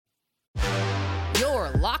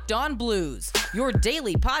You're Locked On Blues, your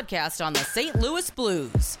daily podcast on the St. Louis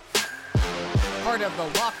Blues. Part of the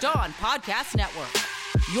Locked On Podcast Network,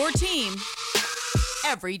 your team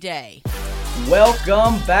every day.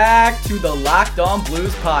 Welcome back to the Locked On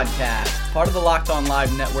Blues podcast, part of the Locked On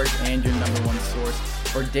Live Network and your number one source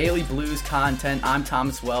for daily Blues content. I'm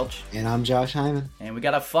Thomas Welch. And I'm Josh Hyman. And we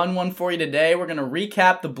got a fun one for you today. We're going to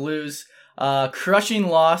recap the Blues' crushing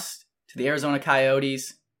loss to the Arizona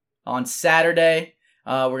Coyotes on Saturday.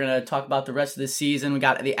 We're going to talk about the rest of the season. We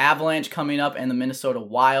got the Avalanche coming up and the Minnesota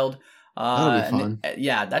Wild. That'll be fun.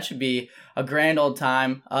 Yeah, that should be a grand old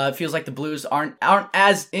time. It feels like the Blues aren't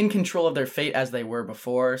as in control of their fate as they were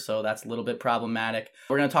before, so that's a little bit problematic.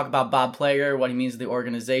 We're going to talk about Bob Plager, what he means to the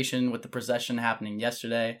organization with the procession happening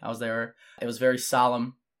yesterday. I was there. It was very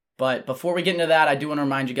solemn. But before we get into that, I do want to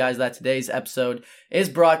remind you guys that today's episode is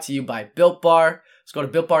brought to you by Built Bar. Let's go to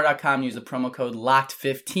BuiltBar.com, use the promo code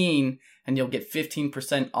LOCKED15, and you'll get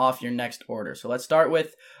 15% off your next order. So let's start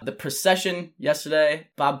with the procession yesterday.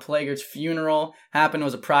 Bob Plager's funeral happened. It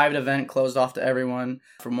was a private event, closed off to everyone.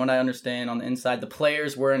 From what I understand on the inside, the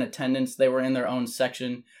players were in attendance. They were in their own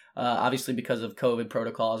section, obviously because of COVID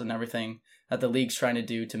protocols and everything that the league's trying to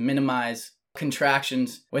do to minimize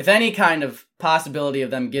contractions with any kind of possibility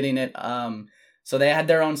of them getting it. So they had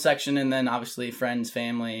their own section, and then obviously friends,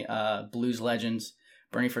 family, Blues legends,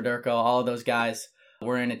 Bernie Federko, all of those guys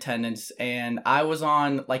were in attendance. And I was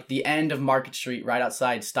on like the end of Market Street, right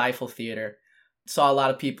outside Stifel Theater. Saw a lot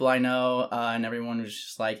of people I know, and everyone was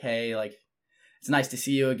just like, hey, like, it's nice to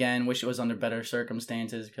see you again. Wish it was under better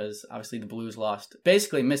circumstances, because obviously the Blues lost.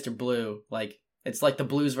 Basically, Mr. Blue, like, it's like the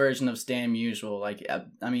Blues version of Stan Musial. Like,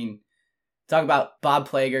 I mean, talk about Bob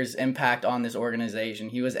Plager's impact on this organization.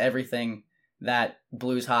 He was everything that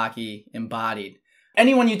Blues hockey embodied.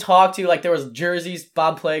 Anyone you talk to, like, there was jerseys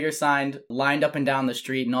Bob Plager signed lined up and down the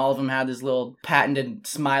street, and all of them had this little patented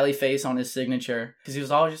smiley face on his signature, because he was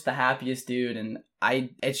always just the happiest dude. And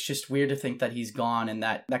it's just weird to think that he's gone, and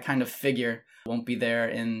that kind of figure won't be there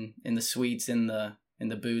in the suites, in the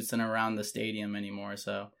booths, and around the stadium anymore.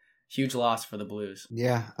 So huge loss for the Blues.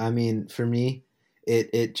 Yeah, I mean, for me,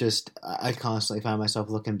 it just, I constantly find myself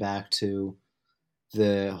looking back to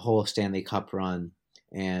the whole Stanley Cup run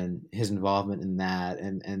and his involvement in that,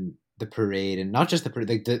 and the parade, and not just the parade,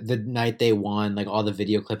 like the night they won, like all the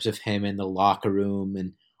video clips of him in the locker room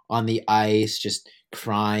and on the ice just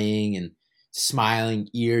crying and smiling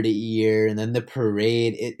ear to ear, and then the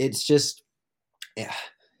parade. It's just, yeah,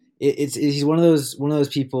 he's one of those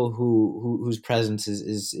people whose presence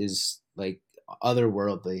is like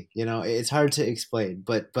otherworldly. You know, it's hard to explain,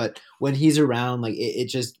 but when he's around, like it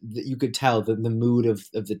just, you could tell the mood of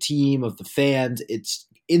the team, of the fans, it's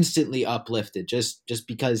instantly uplifted just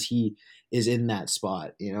because he is in that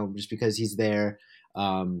spot, you know, just because he's there,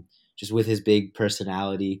 just with his big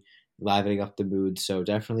personality livening up the mood. So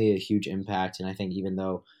definitely a huge impact. And I think even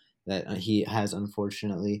though that he has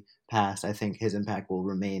unfortunately passed, I think his impact will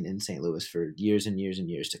remain in St. Louis for years and years and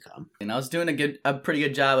years to come. And I was doing a pretty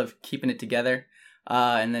good job of keeping it together,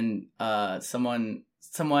 and then someone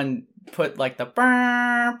put like the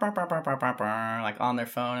like on their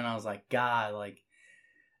phone, and I was like, God, like,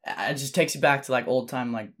 it just takes you back to like old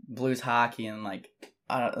time like Blues hockey, and like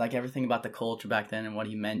everything about the culture back then and what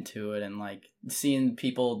he meant to it, and like seeing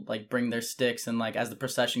people like bring their sticks, and like as the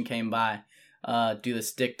procession came by, do the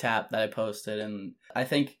stick tap that I posted. And I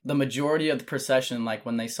think the majority of the procession, like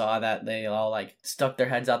when they saw that, they all like stuck their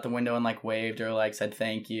heads out the window and like waved, or like said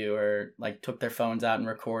thank you, or like took their phones out and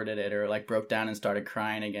recorded it, or like broke down and started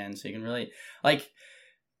crying again. So you can really, like,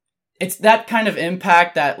 it's that kind of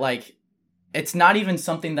impact that, like, it's not even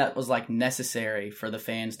something that was like necessary for the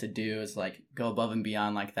fans to do, is like go above and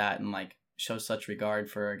beyond like that, and like show such regard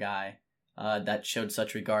for a guy that showed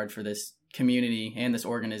such regard for this community and this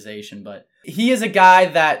organization. But he is a guy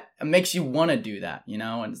that makes you want to do that, you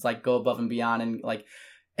know, and it's like go above and beyond, and like,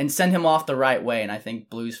 and send him off the right way. And I think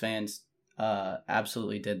Blues fans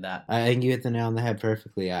absolutely did that. I think you hit the nail on the head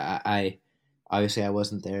perfectly. I obviously I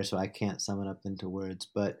wasn't there, so I can't sum it up into words,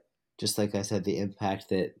 but just like I said, the impact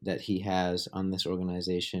that he has on this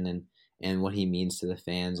organization, and what he means to the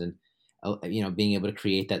fans, and, you know, being able to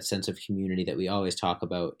create that sense of community that we always talk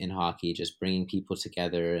about in hockey, just bringing people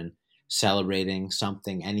together and celebrating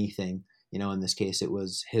something, anything. You know, in this case, it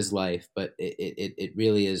was his life, but it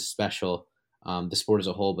really is special, the sport as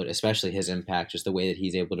a whole, but especially his impact, just the way that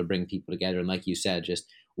he's able to bring people together. And like you said, just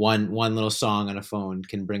one little song on a phone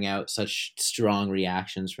can bring out such strong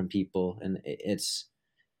reactions from people, and it's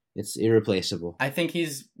irreplaceable. I think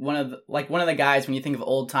he's one of the guys, when you think of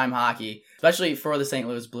old time hockey, especially for the St.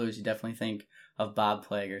 Louis Blues, you definitely think of Bob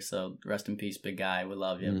Plager. So rest in peace, big guy. We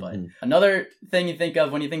love you. Mm-hmm. But another thing you think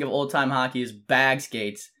of when you think of old-time hockey is bag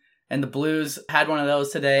skates. And the Blues had one of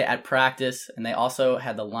those today at practice, and they also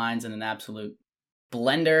had the lines in an absolute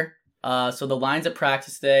blender. So the lines at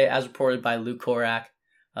practice today, as reported by Lou Korak,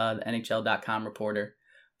 the NHL.com reporter,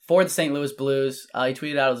 for the St. Louis Blues, he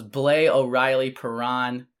tweeted out it was Blais, O'Reilly,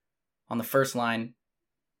 Perron on the first line,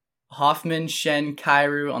 Hoffman, Shen,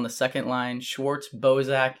 Kyrou on the second line, Schwartz,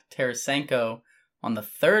 Bozak, Tarasenko on the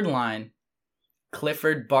third line,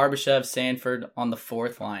 Clifford, Barbashev, Sanford on the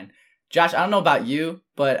fourth line. Josh, I don't know about you,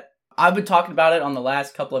 but I've been talking about it on the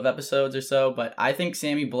last couple of episodes or so, but I think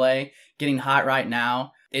Sammy Blais getting hot right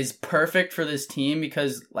now is perfect for this team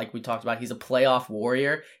because, like we talked about, he's a playoff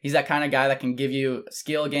warrior. He's that kind of guy that can give you a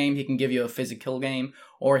skill game, he can give you a physical game,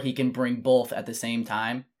 or he can bring both at the same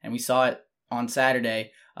time. And we saw it on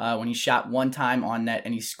Saturday when he shot one time on net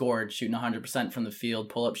and he scored, shooting 100% from the field,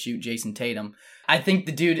 pull-up shoot Jason Tatum. I think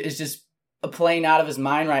the dude is just playing out of his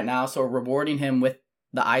mind right now, so rewarding him with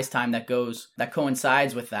the ice time that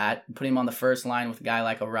coincides with that, putting him on the first line with a guy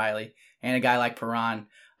like O'Reilly and a guy like Perron,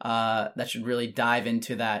 that should really dive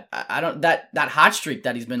into that. That hot streak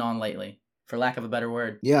that he's been on lately, for lack of a better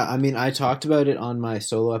word. Yeah, I mean, I talked about it on my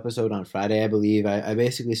solo episode on Friday, I believe. I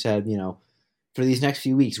basically said, for these next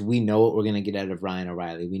few weeks, we know what we're going to get out of Ryan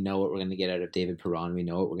O'Reilly. We know what we're going to get out of David Perron. We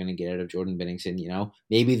know what we're going to get out of Jordan Binnington.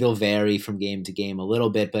 Maybe they'll vary from game to game a little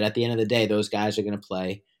bit, but at the end of the day, those guys are going to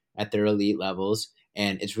play at their elite levels.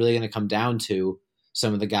 And it's really going to come down to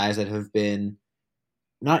some of the guys that have been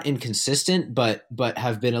not inconsistent, but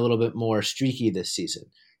have been a little bit more streaky this season.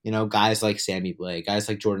 Guys like Sammy Blais, guys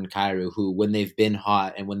like Jordan Kyrou, who when they've been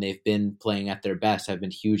hot and when they've been playing at their best have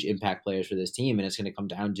been huge impact players for this team. And it's going to come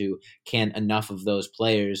down to, can enough of those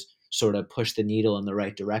players sort of push the needle in the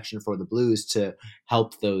right direction for the Blues to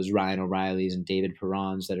help those Ryan O'Reillys and David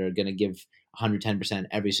Perrons that are going to give 110%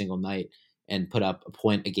 every single night and put up a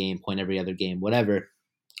point a game, point every other game, whatever.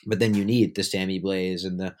 But then you need the Sammy Blais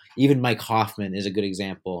and even Mike Hoffman is a good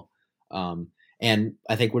example. And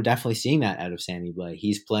I think we're definitely seeing that out of Sammy Blais.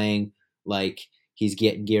 He's playing like he's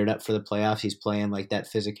getting geared up for the playoffs. He's playing like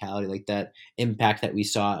that physicality, like that impact that we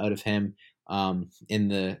saw out of him in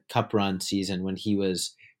the Cup run season when he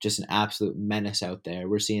was just an absolute menace out there.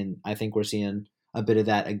 I think we're seeing a bit of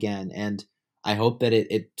that again. And I hope that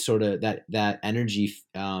it sort of that energy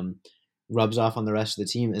rubs off on the rest of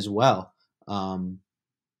the team as well,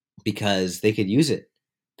 because they could use it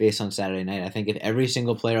based on Saturday night. I think if every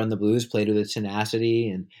single player on the Blues played with the tenacity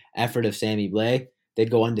and effort of Sammy Blais, they'd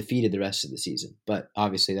go undefeated the rest of the season. But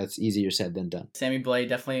obviously that's easier said than done. Sammy Blais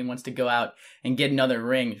definitely wants to go out and get another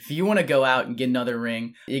ring. If you want to go out and get another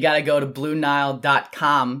ring, you got to go to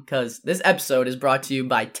BlueNile.com because this episode is brought to you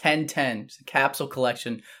by 1010. It's a capsule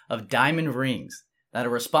collection of diamond rings that are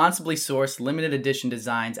responsibly sourced, limited edition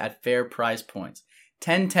designs at fair price points.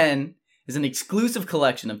 1010 is an exclusive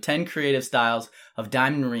collection of 10 creative styles of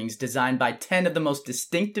diamond rings designed by 10 of the most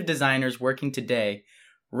distinctive designers working today.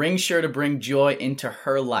 Rings sure to bring joy into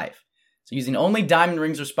her life. So using only diamond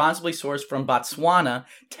rings responsibly sourced from Botswana,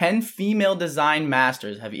 10 female design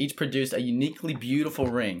masters have each produced a uniquely beautiful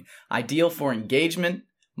ring, ideal for engagement,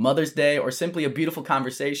 Mother's Day, or simply a beautiful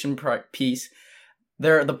conversation piece.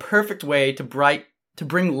 They're the perfect way to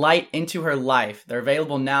bring light into her life. They're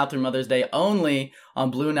available now through Mother's Day only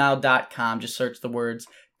on BlueNile.com. Just search the words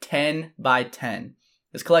 10 by 10.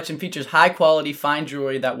 This collection features high-quality, fine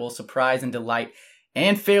jewelry that will surprise and delight,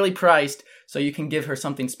 and fairly priced, so you can give her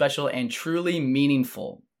something special and truly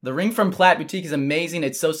meaningful. The ring from Platt Boutique is amazing.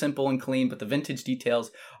 It's so simple and clean, but the vintage details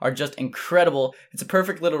are just incredible. It's a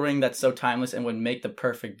perfect little ring that's so timeless and would make the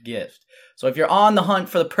perfect gift. So if you're on the hunt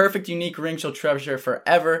for the perfect unique ring she'll treasure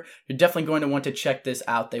forever, you're definitely going to want to check this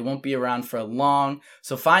out. They won't be around for long.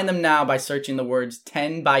 So find them now by searching the words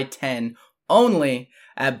 10 by 10 only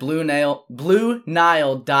at BlueNile.com.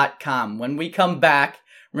 When we come back,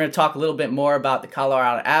 we're going to talk a little bit more about the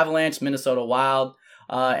Colorado Avalanche, Minnesota Wild,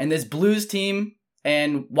 and this Blues team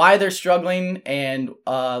and why they're struggling. And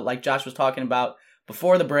like Josh was talking about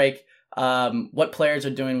before the break, what players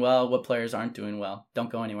are doing well, what players aren't doing well. Don't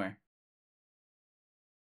go anywhere.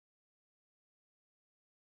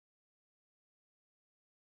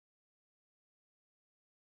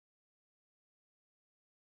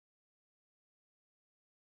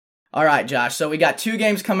 All right, Josh. So we got 2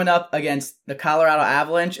 games coming up against the Colorado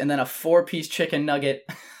Avalanche and then a 4-piece chicken nugget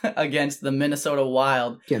against the Minnesota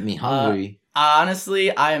Wild. Get me hungry.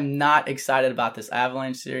 Honestly, I am not excited about this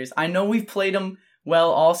Avalanche series. I know we've played them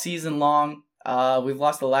well all season long. We've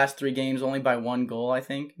lost the last 3 games only by 1 goal, I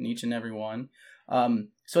think, in each and every one.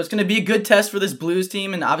 So it's going to be a good test for this Blues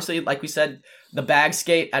team. And obviously, like we said, the bag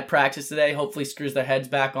skate at practice today hopefully screws their heads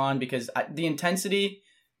back on, because the intensity,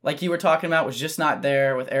 like you were talking about, was just not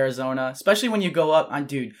there with Arizona, especially when you go up on,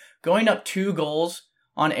 going up 2 goals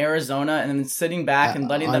on Arizona and then sitting back and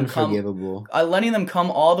letting them come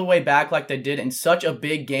all the way back like they did in such a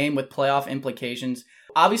big game with playoff implications.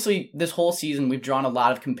 Obviously, this whole season, we've drawn a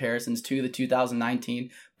lot of comparisons to the 2019,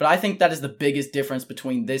 but I think that is the biggest difference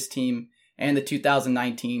between this team and the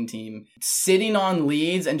 2019 team. Sitting on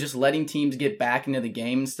leads and just letting teams get back into the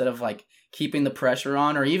game instead of like keeping the pressure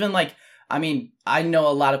on, or even like, I know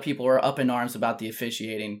a lot of people were up in arms about the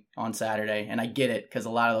officiating on Saturday, and I get it because a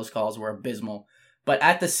lot of those calls were abysmal. But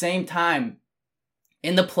at the same time,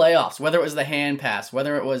 in the playoffs, whether it was the hand pass,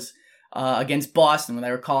 whether it was against Boston when they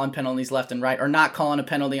were calling penalties left and right, or not calling a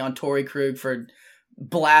penalty on Torrey Krug for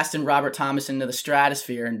blasting Robert Thomas into the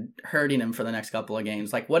stratosphere and hurting him for the next couple of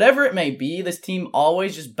games. Like, whatever it may be, this team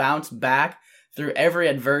always just bounced back through every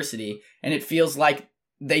adversity, and it feels like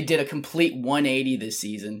they did a complete 180 this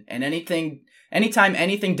season. And anytime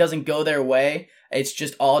anything doesn't go their way, it's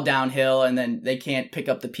just all downhill, and then they can't pick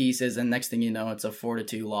up the pieces, and next thing you know, it's a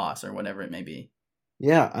 4-2 loss or whatever it may be.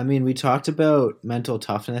 Yeah, we talked about mental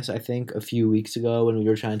toughness, I think, a few weeks ago when we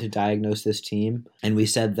were trying to diagnose this team, and we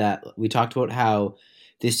said that we talked about how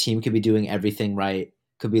this team could be doing everything right,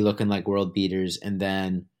 could be looking like world beaters, and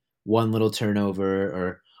then one little turnover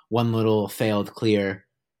or one little failed clear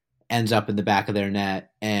ends up in the back of their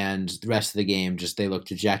net, and the rest of the game, just they look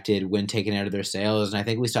dejected, wind taken out of their sails. And I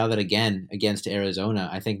think we saw that again against Arizona.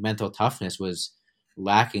 I think mental toughness was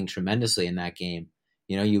lacking tremendously in that game.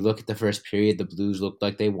 You look at the first period, the Blues looked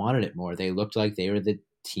like they wanted it more. They looked like they were the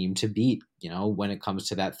team to beat, when it comes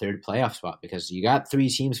to that third playoff spot, because you got 3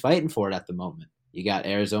 teams fighting for it at the moment. You got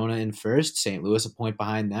Arizona in first, St. Louis a point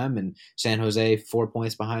behind them, and San Jose 4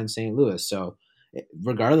 points behind St. Louis. So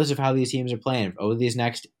regardless of how these teams are playing, over these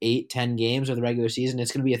next 8-10 games of the regular season,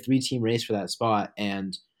 it's going to be a 3-team race for that spot.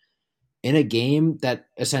 And in a game that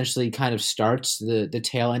essentially kind of starts the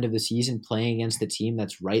tail end of the season, playing against the team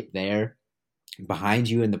that's right there behind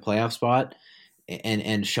you in the playoff spot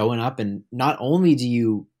and showing up, and not only do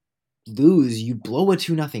you lose, you blow a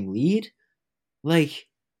 2-0 lead. Like,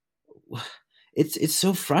 it's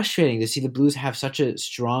so frustrating to see the Blues have such a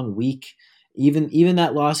strong week. Even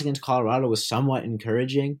that loss against Colorado was somewhat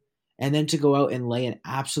encouraging. And then to go out and lay an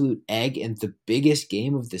absolute egg in the biggest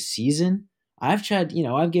game of the season. I've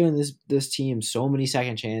given this team so many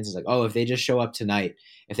second chances. Like, if they just show up tonight,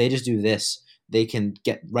 if they just do this, they can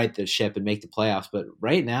get right the ship and make the playoffs. But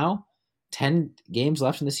right now, 10 games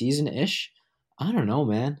left in the season-ish, I don't know,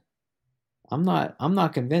 man. I'm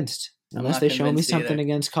not convinced. Unless they show me something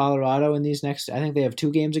against Colorado in these next, I think they have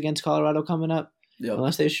 2 games against Colorado coming up. Yep.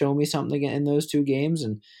 Unless they show me something again in those 2 games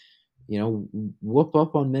and, whoop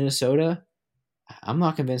up on Minnesota, I'm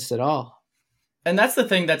not convinced at all. And that's the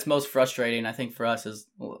thing that's most frustrating, I think, for us is,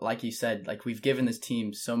 like you said, like, we've given this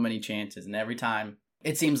team so many chances, and every time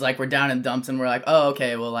it seems like we're down in dumps and we're like, oh,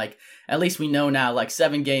 okay, well, like, at least we know now, like,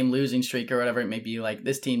 7-game losing streak or whatever it may be, like,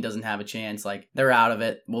 this team doesn't have a chance, like, they're out of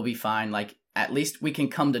it, we'll be fine, like, at least we can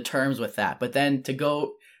come to terms with that. But then to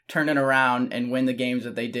go turn it around and win the games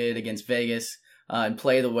that they did against Vegas, and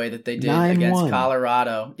play the way that they did 9-1 against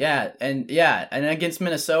Colorado. And against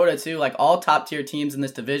Minnesota too, like, all top tier teams in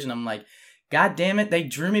this division, I'm like, God damn it, they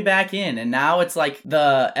drew me back in. And now it's like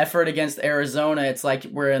the effort against Arizona, it's like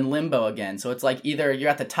we're in limbo again. So it's like either you're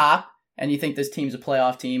at the top and you think this team's a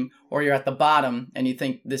playoff team, or you're at the bottom and you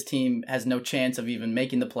think this team has no chance of even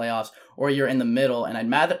making the playoffs, or you're in the middle. And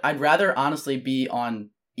I'd rather honestly be on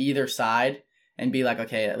either side and be like,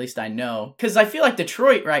 okay, at least I know. Because I feel like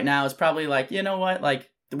Detroit right now is probably like, you know what, like,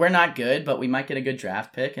 we're not good, but we might get a good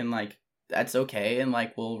draft pick, and, like, that's okay, and,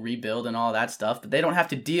 like, we'll rebuild and all that stuff. But they don't have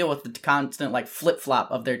to deal with the constant, like, flip-flop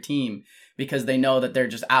of their team because they know that they're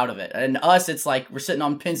just out of it. And us, it's like we're sitting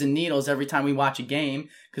on pins and needles every time we watch a game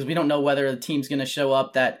because we don't know whether the team's going to show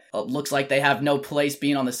up that looks like they have no place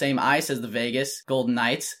being on the same ice as the Vegas Golden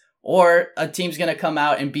Knights. Or a team's going to come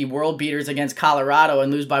out and be world beaters against Colorado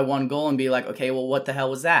and lose by 1 goal and be like, okay, well, what the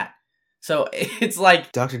hell was that? So it's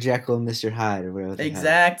like Dr. Jekyll and Mr. Hyde or whatever.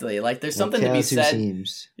 Exactly. Like, there's something to be said.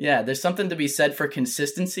 Yeah, there's something to be said for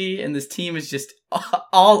consistency, and this team is just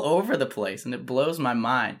all over the place, and it blows my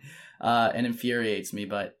mind and infuriates me,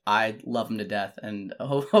 but I love them to death, and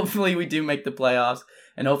hopefully we do make the playoffs.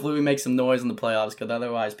 And hopefully we make some noise in the playoffs, because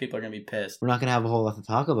otherwise people are going to be pissed. We're not going to have a whole lot to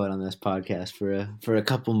talk about on this podcast for a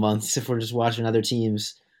couple months if we're just watching other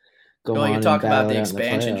teams go on. You talk about the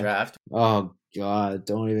expansion draft. Oh, God,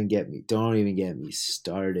 don't even get me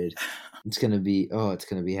started. It's gonna be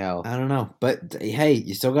hell. I don't know, but hey,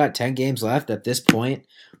 you still got 10 games left at this point.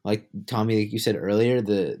 Like Tommy, like you said earlier,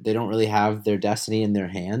 they don't really have their destiny in their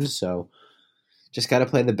hands, so just got to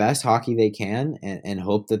play the best hockey they can and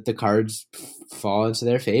hope that the cards fall into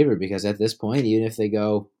their favor. Because at this point, even if they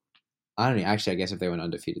go, I don't know. Actually, I guess if they went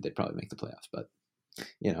undefeated, they'd probably make the playoffs. But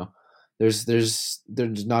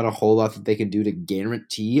there's not a whole lot that they can do to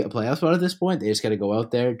guarantee a playoff spot at this point. They just got to go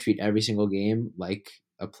out there, treat every single game like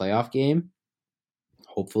a playoff game,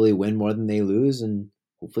 hopefully win more than they lose, and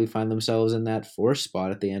hopefully find themselves in that fourth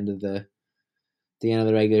spot at the end of the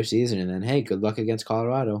regular season. And then, hey, good luck against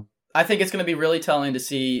Colorado. I think it's going to be really telling to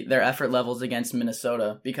see their effort levels against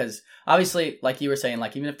Minnesota, because obviously, like you were saying,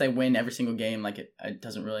 like even if they win every single game, like it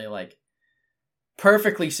doesn't really like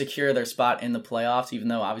perfectly secure their spot in the playoffs, even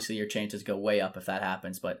though obviously your chances go way up if that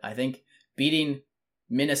happens. But I think beating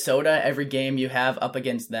Minnesota every game you have up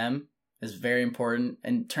against them is very important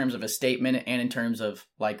in terms of a statement and in terms of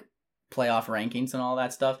like playoff rankings and all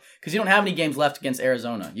that stuff, because you don't have any games left against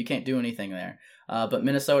Arizona. You can't do anything there. But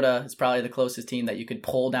Minnesota is probably the closest team that you could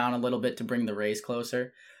pull down a little bit to bring the Rays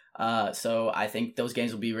closer. So I think those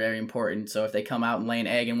games will be very important. So if they come out and lay an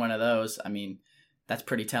egg in one of those, I mean, that's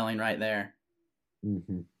pretty telling right there.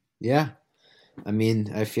 Mm-hmm. Yeah. I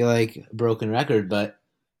mean, I feel like a broken record, but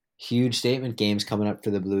huge statement games coming up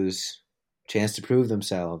for the Blues. Chance to prove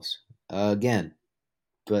themselves again.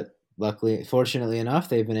 But fortunately enough,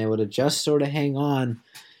 they've been able to just sort of hang on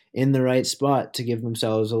in the right spot to give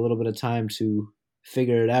themselves a little bit of time to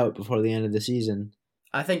figure it out before the end of the season.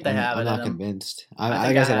 I think they have it in them. I'm not convinced.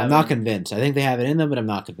 Like I said, I'm not convinced. I think they have it in them, but I'm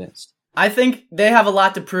not convinced. I think they have a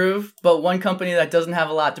lot to prove, but one company that doesn't have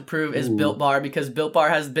a lot to prove is Built Bar, because Built Bar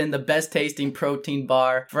has been the best tasting protein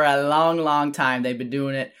bar for a long, long time. They've been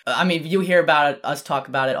doing it. I mean, you hear about it, us talk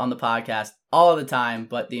about it on the podcast all the time,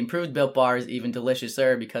 but the improved Built Bar is even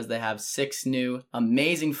deliciouser because they have 6 new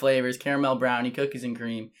amazing flavors: caramel brownie, cookies and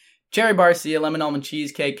cream, cherry barcia, lemon almond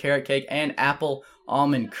cheesecake, carrot cake, and apple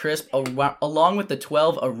almond crisp, along with the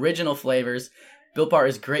 12 original flavors. Built Bar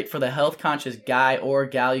is great for the health-conscious guy or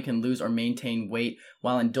gal who can lose or maintain weight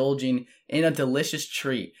while indulging in a delicious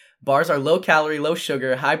treat. Bars are low-calorie,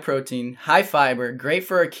 low-sugar, high-protein, high-fiber, great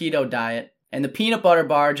for a keto diet. And the peanut butter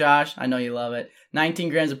bar, Josh, I know you love it. 19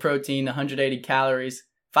 grams of protein, 180 calories,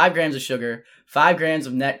 5 grams of sugar, 5 grams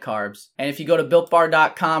of net carbs. And if you go to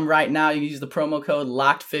BuiltBar.com right now, you can use the promo code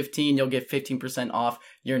LOCKED15. You'll get 15% off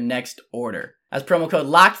your next order. That's promo code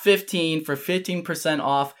LOCKED15 for 15%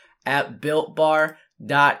 off at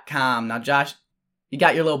BuiltBar.com. Now, Josh, you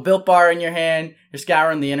got your little Built Bar in your hand. You're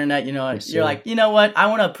scouring the internet. You know, you're like, you know what? I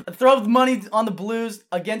want to throw the money on the Blues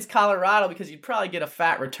against Colorado because you'd probably get a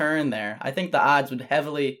fat return there. I think the odds would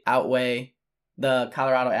heavily outweigh the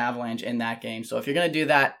Colorado Avalanche in that game. So if you're going to do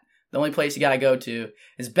that, the only place you got to go to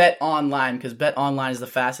is Bet Online, because Bet Online is the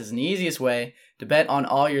fastest and easiest way to bet on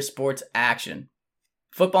all your sports action.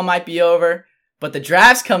 Football might be over, but the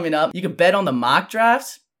draft's coming up. You can bet on the mock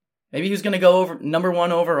drafts. Maybe who's going to go over number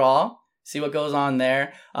 1 overall. See what goes on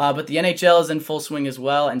there. But the NHL is in full swing as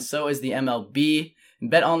well, and so is the MLB. And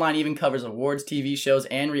BetOnline even covers awards, TV shows,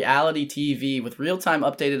 and reality TV with real-time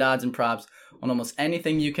updated odds and props on almost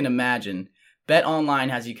anything you can imagine. BetOnline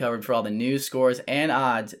has you covered for all the news, scores, and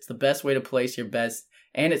odds. It's the best way to place your bets,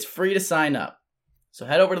 and it's free to sign up. So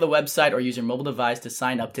head over to the website or use your mobile device to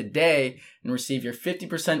sign up today and receive your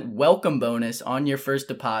 50% welcome bonus on your first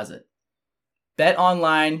deposit. Bet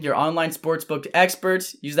Online, your online sportsbook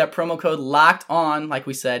experts. Use that promo code LOCKEDON, like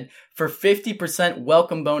we said, for 50%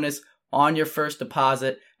 welcome bonus on your first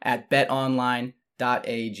deposit at betonline.ag.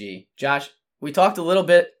 Josh, we talked a little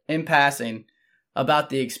bit in passing about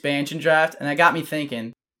the expansion draft, and that got me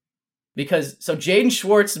thinking, because so Jaden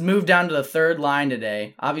Schwartz moved down to the third line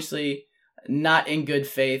today. Obviously, not in good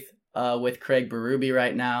faith with Craig Berube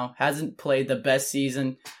right now. Hasn't played the best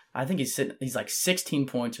season. I think he's like 16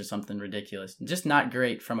 points or something ridiculous. Just not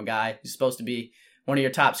great from a guy who's supposed to be one of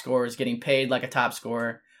your top scorers, getting paid like a top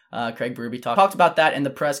scorer. Craig Berube talked about that in the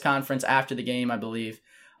press conference after the game, I believe.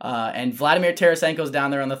 And Vladimir Tarasenko's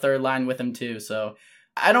down there on the third line with him too. So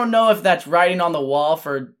I don't know if that's writing on the wall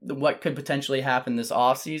for what could potentially happen this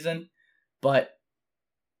offseason, but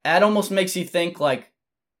that almost makes you think, like,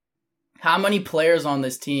 how many players on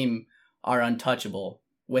this team are untouchable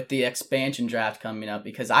with the expansion draft coming up?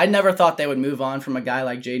 Because I never thought they would move on from a guy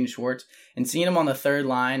like Jaden Schwartz, and seeing him on the third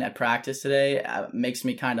line at practice today makes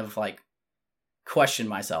me kind of like question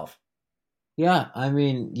myself. Yeah, I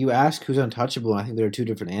mean, you ask who's untouchable, and I think there are 2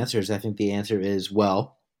 different answers. I think the answer is,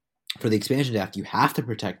 well, for the expansion draft, you have to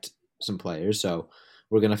protect some players, so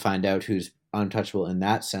we're going to find out who's untouchable in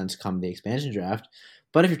that sense come the expansion draft.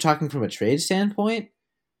 But if you're talking from a trade standpoint,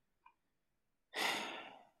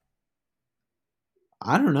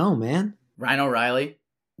 I don't know, man. Ryan O'Reilly.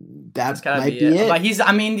 That gotta might be it. But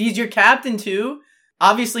he's your captain too.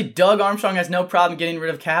 Obviously, Doug Armstrong has no problem getting rid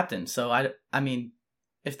of captain. So I mean,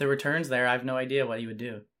 if the return's there, I have no idea what he would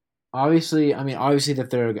do. Obviously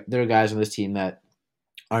that there are guys on this team that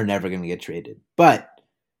are never going to get traded. But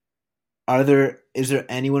is there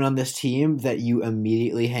anyone on this team that you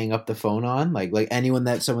immediately hang up the phone on? Like anyone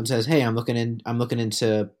that someone says, "Hey, I'm looking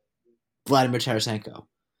into Vladimir Tarasenko."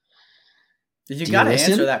 You got to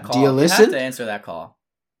answer that call. Do you listen? You have to answer that call.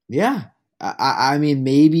 Yeah. I mean,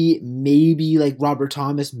 maybe like Robert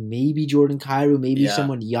Thomas, maybe Jordan Kyrou, maybe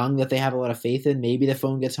someone young that they have a lot of faith in. Maybe the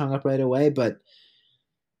phone gets hung up right away, but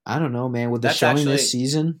I don't know, man. With the showing this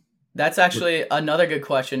season, that's actually another good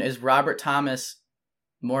question. Is Robert Thomas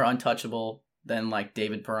more untouchable than like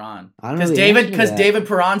David Perron? Because David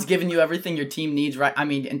Perron's giving you everything your team needs, right? I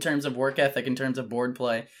mean, in terms of work ethic, in terms of board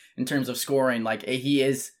play, in terms of scoring, like he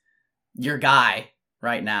is your guy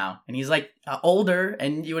right now, and he's like older,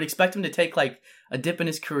 and you would expect him to take like a dip in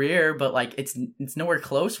his career, but like it's nowhere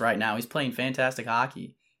close right now. He's playing fantastic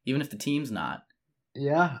hockey, even if the team's not.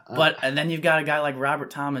 Yeah, and then you've got a guy like Robert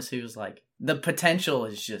Thomas who's like the potential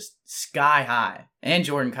is just sky high, and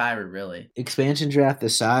Jordan Kyrou really. Expansion draft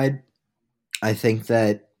aside, I think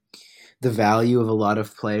that the value of a lot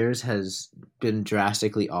of players has been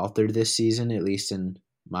drastically altered this season, at least in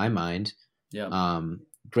my mind. Yeah.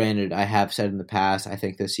 Granted, I have said in the past, I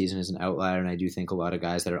think this season is an outlier, and I do think a lot of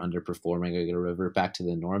guys that are underperforming are going to revert back to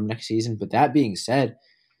the norm next season. But that being said,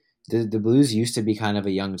 the Blues used to be kind of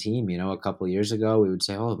a young team. You know, a couple of years ago, we would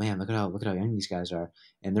say, "Oh man, look at how young these guys are,"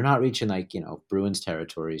 and they're not reaching like Bruins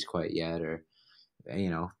territories quite yet, or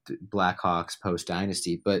Blackhawks post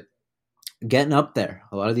dynasty, but getting up there.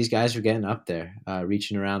 A lot of these guys are getting up there,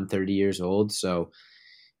 reaching around 30 years old. So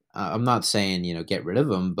I'm not saying get rid of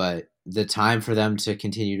them, but the time for them to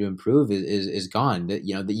continue to improve is gone.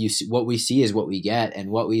 What we see is what we get, and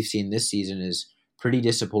what we've seen this season is pretty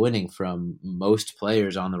disappointing from most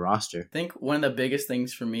players on the roster. I think one of the biggest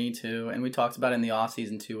things for me too, and we talked about it in the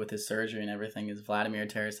offseason too with his surgery and everything, is Vladimir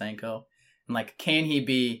Tarasenko. And like, can he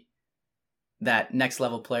be that next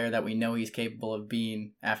level player that we know he's capable of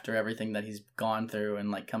being after everything that he's gone through and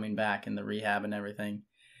like coming back in the rehab and everything?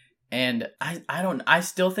 And I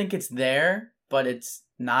still think it's there, but it's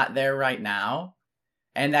not there right now.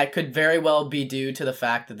 And that could very well be due to the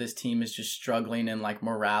fact that this team is just struggling, and like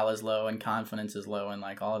morale is low and confidence is low and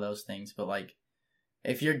like all of those things. But like,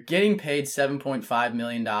 if you're getting paid $7.5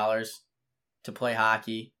 million to play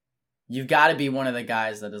hockey, you've got to be one of the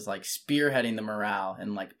guys that is like spearheading the morale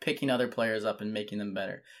and like picking other players up and making them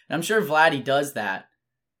better. And I'm sure Vladdy does that,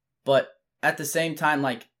 but at the same time,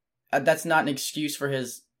 like, that's not an excuse for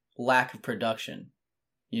his lack of production,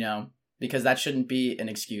 because that shouldn't be an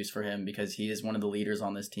excuse for him, because he is one of the leaders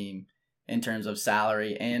on this team in terms of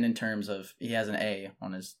salary and in terms of he has an A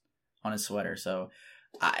on his sweater. So,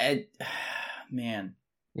 man.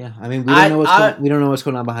 Yeah, I mean, we don't know what's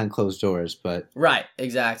going on behind closed doors, but right,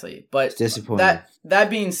 exactly. But it's disappointing. That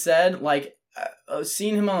being said, like,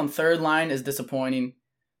 seeing him on third line is disappointing,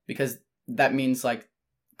 because that means like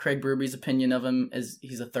Craig Berube opinion of him is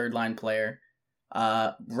he's a third line player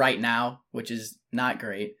right now, which is not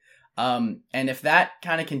great. And if that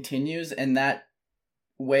kind of continues and that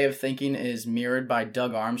way of thinking is mirrored by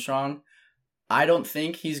Doug Armstrong, I don't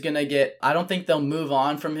think they'll move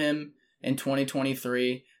on from him in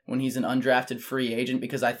 2023 when he's an undrafted free agent,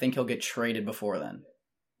 because I think he'll get traded before then.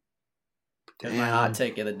 That's my hot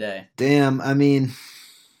take of the day. Damn, I mean,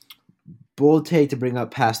 bold take to bring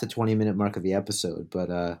up past the 20-minute mark of the episode,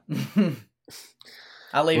 but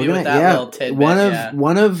I'll leave you with that little tidbit.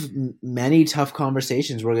 One of many tough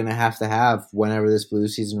conversations we're going to have whenever this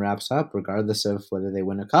Blues season wraps up, regardless of whether they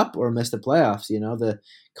win a cup or miss the playoffs. The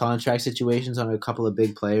contract situations on a couple of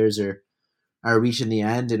big players are reaching the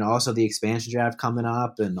end, and also the expansion draft coming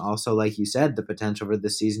up, and also, like you said, the potential for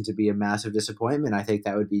this season to be a massive disappointment. I think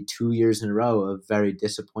that would be 2 years in a row of very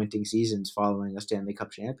disappointing seasons following a Stanley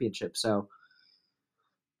Cup championship. So,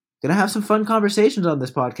 gonna have some fun conversations on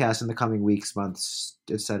this podcast in the coming weeks, months,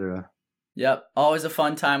 etc. Yep, always a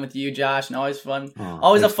fun time with you, Josh, and always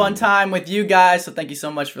a fun time with you guys. So thank you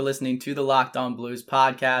so much for listening to the Locked On Blues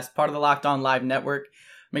podcast, part of the Locked On Live Network.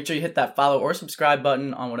 Make sure you hit that follow or subscribe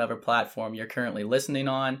button on whatever platform you're currently listening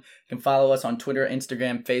on. You can follow us on Twitter,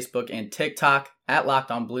 Instagram, Facebook, and TikTok at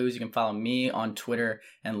Locked On Blues. You can follow me on Twitter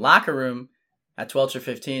and Locker Room at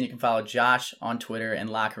Twelcher15. You can follow Josh on Twitter and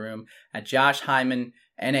Locker Room at Josh Hyman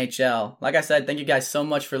NHL. Like I said, thank you guys so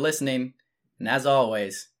much for listening. And as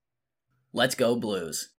always, Let's go Blues.